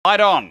Light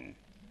on.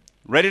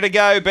 Ready to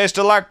go. Best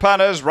of luck,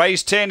 punters.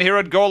 Race 10 here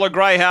at Gawler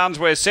Greyhounds.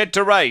 We're set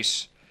to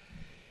race.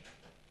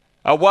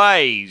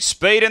 Away,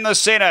 speed in the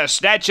centre,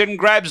 Snatch and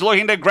Grab's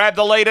looking to grab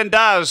the lead and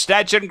does.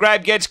 Snatch and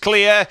Grab gets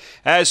clear,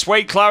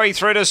 Sweet Chloe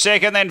through to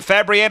second, then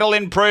Fabriental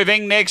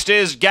improving. Next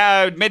is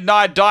Go,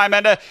 Midnight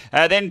Diamond,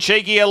 then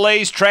Cheeky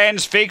Elise,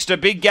 Transfixed, a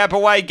big gap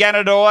away,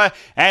 Ganador,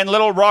 and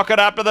Little Rocket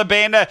up to the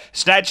bend.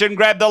 Snatch and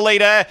Grab the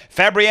leader,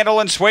 Fabriental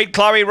and Sweet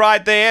Chloe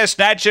right there.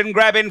 Snatch and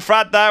Grab in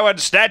front though, and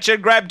Snatch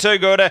and Grab too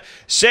good.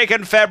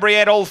 Second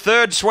Fabriental,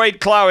 third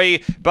Sweet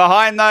Chloe.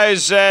 Behind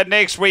those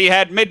next we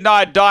had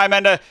Midnight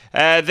Diamond,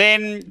 then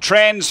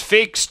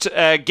Transfixed,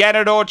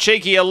 Ganador,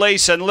 Cheeky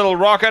Elise and Little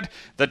Rocket.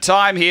 The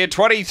time here,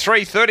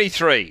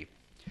 23:33.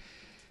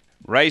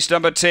 Race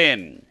number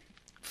 10.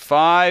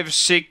 5,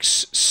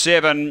 6,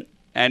 7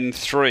 and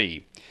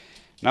 3.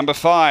 Number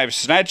 5,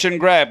 Snatch and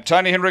Grab.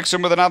 Tony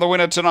Hendrickson with another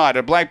winner tonight.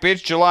 A Black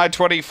Bitch, July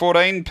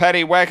 2014.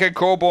 Paddy Wacker,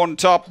 Corborn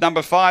top.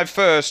 Number 5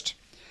 first.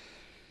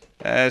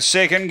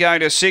 Second,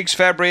 going to 6,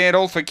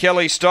 Fabriental for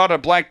Kelly Stott. A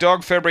Black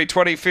Dog, February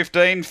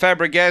 2015.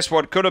 Fabregas,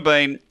 what could have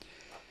been.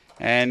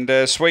 And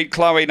Sweet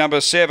Chloe,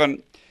 number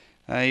 7.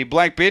 A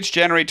Black Bitch,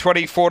 January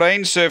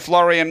 2014. Sir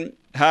Florian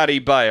Hardy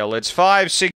Bale. It's 5, 6.